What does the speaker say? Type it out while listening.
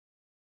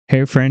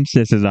Hey friends,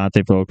 this is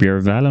Atif. Hope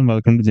you're well and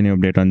welcome to the new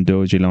update on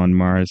Dogelon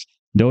Mars.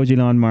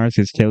 Dogelon Mars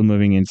is still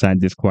moving inside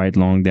this quite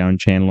long down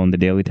channel on the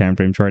daily time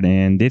frame chart,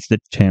 and this is the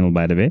channel,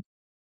 by the way.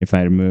 If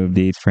I remove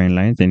these trend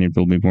lines, then it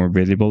will be more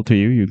visible to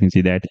you. You can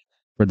see that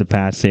for the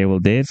past several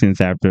days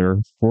since after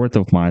 4th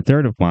of March,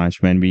 3rd of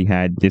March, when we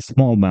had this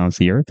small bounce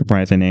here, the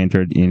price then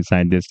entered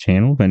inside this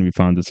channel. When we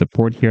found the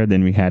support here,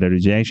 then we had a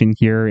rejection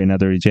here,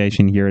 another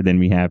rejection here, then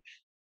we have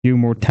few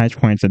more touch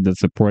points at the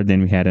support,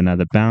 then we had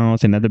another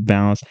bounce, and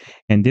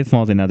this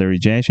was another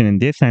rejection,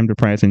 and this time the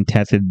price then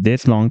tested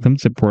this long-term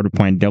support of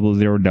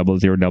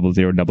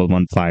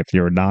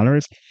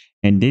 $0.0000001150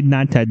 and did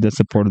not touch the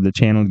support of the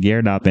channel,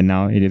 geared up, and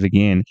now it is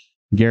again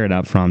geared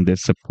up from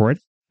this support.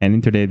 And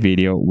in today's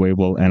video, we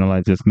will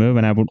analyze this move,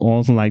 and I would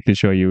also like to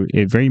show you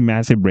a very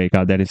massive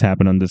breakout that has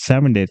happened on the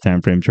 7-day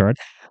time frame chart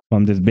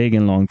from this big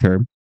and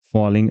long-term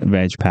falling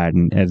wedge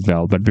pattern as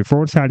well. But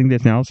before starting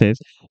this analysis,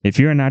 if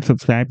you are not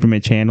subscribed to my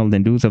channel,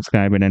 then do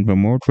subscribe, and for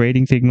more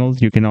trading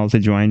signals, you can also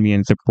join me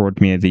and support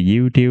me as a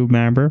YouTube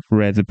member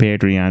or as a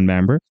Patreon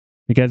member,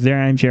 because there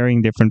I'm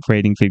sharing different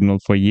trading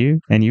signals for you,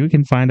 and you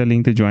can find a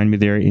link to join me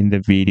there in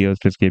the video's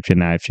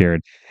description I've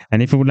shared.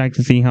 And if you would like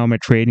to see how my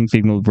trading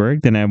signals work,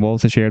 then I've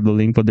also shared the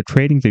link for the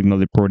trading signal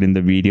report in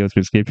the video's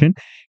description.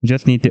 You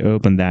just need to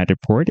open that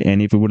report,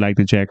 and if you would like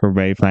to check or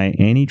verify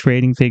any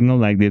trading signal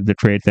like this, the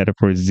trade setup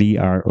for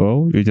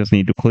ZRO, you just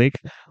need to click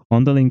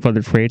on the link for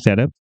the trade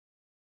setup,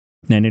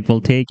 and it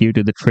will take you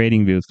to the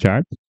trading views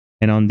chart.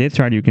 And on this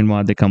chart, you can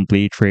watch the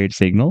complete trade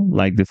signal,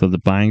 like this was the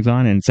buying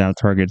zone and sell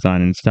target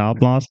zone and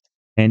stop loss.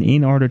 And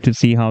in order to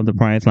see how the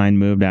price line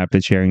moved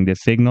after sharing this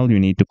signal, you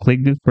need to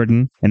click this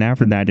button, and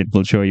after that, it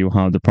will show you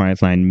how the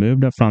price line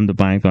moved up from the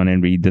buying zone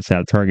and read the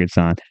sell target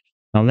zone.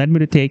 Now, let me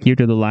to take you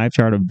to the live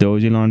chart of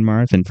Dogelon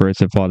Mars, and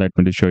first of all, let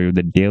me to show you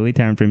the daily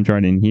time frame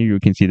chart. And here you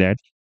can see that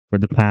for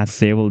the past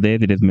several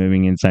days, it is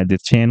moving inside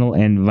this channel,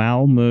 and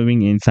while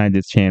moving inside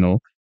this channel,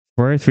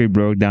 first we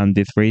broke down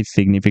this very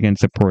significant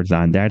support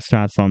zone that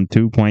starts from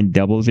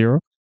 2.00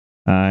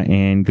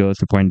 and goes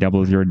to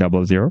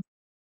 0.0000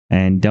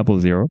 and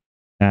 00.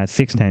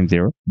 6 times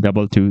 0,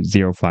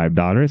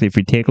 $2205. If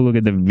we take a look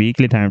at the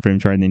weekly time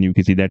frame chart, then you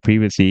can see that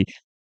previously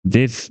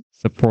this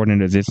support and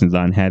resistance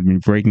zone had been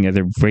breaking as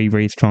a very,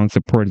 very strong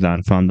support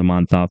zone from the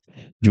month of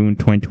June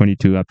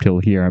 2022 up till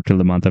here, up till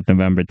the month of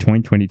November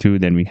 2022.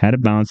 Then we had a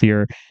bounce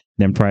here,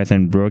 then price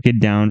then broke it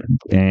down,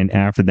 and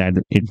after that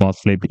it was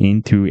flipped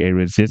into a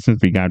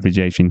resistance. We got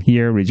rejection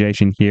here,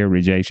 rejection here,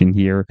 rejection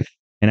here,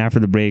 and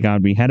after the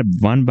breakout we had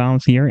one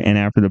bounce here, and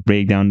after the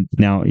breakdown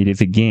now it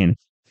is again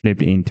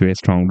flipped into a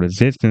strong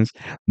resistance.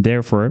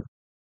 Therefore,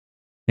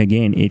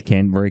 again, it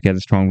can work as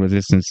a strong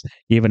resistance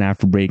even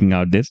after breaking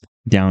out this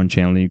down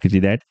channel. You can see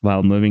that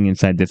while moving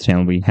inside this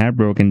channel, we have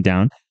broken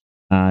down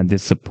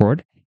this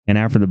support, and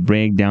after the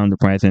breakdown, the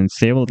price then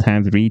several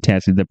times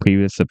retested the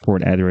previous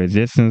support as a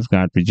resistance,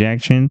 got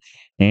rejection,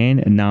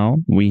 and now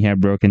we have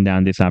broken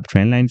down this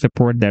uptrend line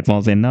support. That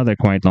was another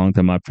quite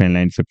long-term uptrend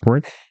line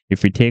support.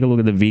 If we take a look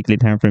at the weekly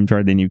time frame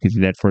chart, then you can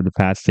see that for the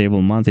past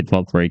several months, it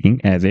was working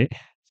as a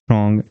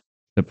strong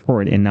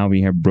support, and now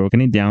we have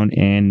broken it down,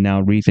 and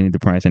now recently the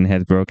price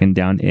has broken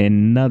down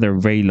another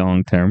very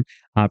long-term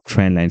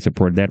uptrend line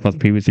support that was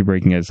previously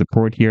breaking as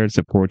support here,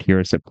 support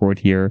here, support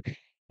here,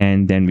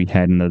 and then we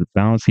had another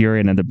bounce here,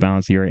 another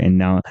bounce here, and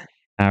now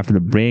after the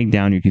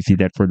breakdown, you can see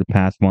that for the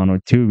past 1 or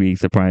 2 weeks,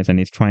 the price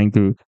is trying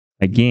to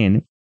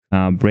again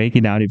break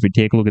it out. If we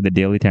take a look at the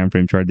daily time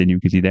frame chart, then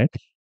you can see that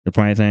the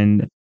price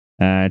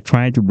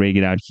tried to break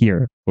it out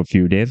here for a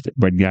few days,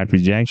 but got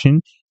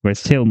rejection. We're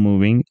still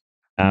moving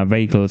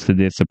very close to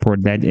this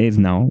support that is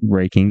now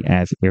working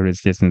as a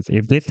resistance.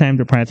 If this time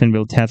the price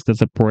will test the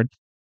support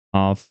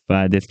of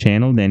this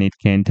channel, then it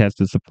can test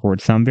the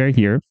support somewhere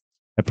here,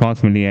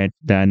 approximately at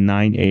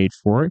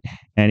 984.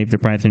 And if the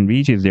price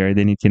reaches there,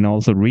 then it can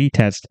also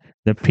retest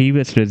the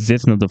previous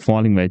resistance of the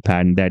falling wedge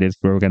pattern that is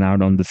broken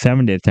out on the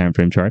 7-day time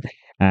frame chart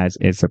as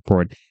a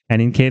support.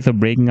 And in case of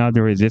breaking out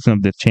the resistance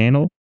of this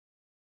channel,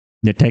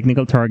 the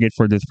technical target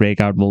for this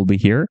breakout will be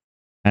here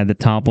at the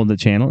top of the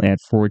channel at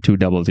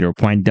 4200,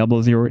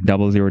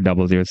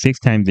 0.000000, 6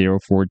 times 0,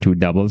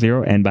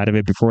 4200. And by the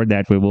way, before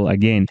that, we will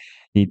again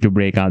need to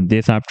break out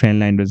this uptrend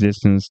line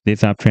resistance,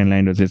 this uptrend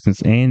line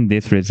resistance, and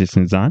this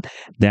resistance zone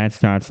that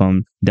starts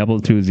from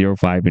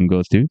 2205 and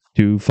goes to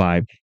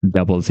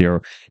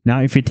 2500.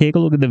 Now, if you take a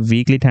look at the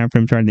weekly time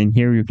frame chart, then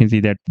here you can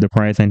see that the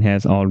price line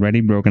has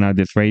already broken out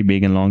this very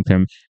big and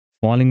long-term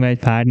falling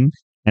wedge pattern.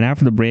 And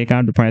after the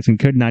breakout, the pricing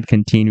could not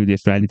continue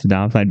this rally to the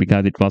downside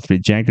because it was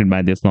rejected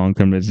by this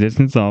long-term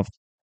resistance of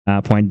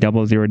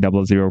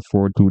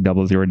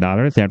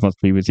 $0.00004200. That was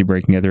previously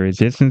breaking as a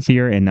resistance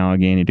here, and now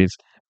again it is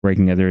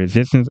breaking as a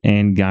resistance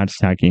and got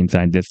stuck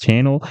inside this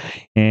channel.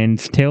 And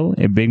still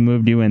a big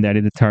move due, and that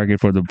is the target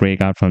for the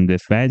breakout from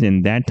this wedge,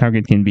 and that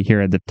target can be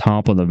here at the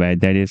top of the wedge.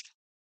 That is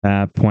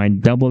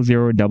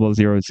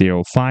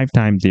 $0.000005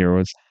 times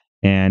zeros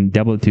and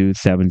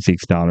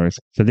 $2276.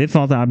 So this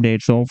was the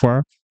update so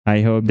far.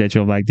 I hope that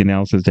you'll like the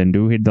analysis, and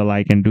do hit the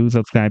like and do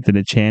subscribe to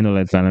the channel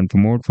as well. And for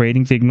more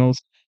trading signals,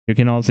 You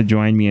can also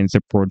join me and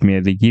support me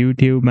as a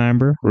YouTube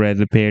member or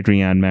as a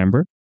Patreon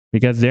member,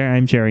 because there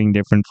I'm sharing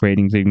different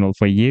trading signals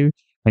for you.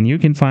 And you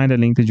can find a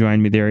link to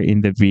join me there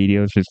in the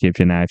video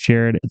description I've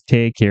shared.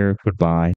 Take care. Goodbye.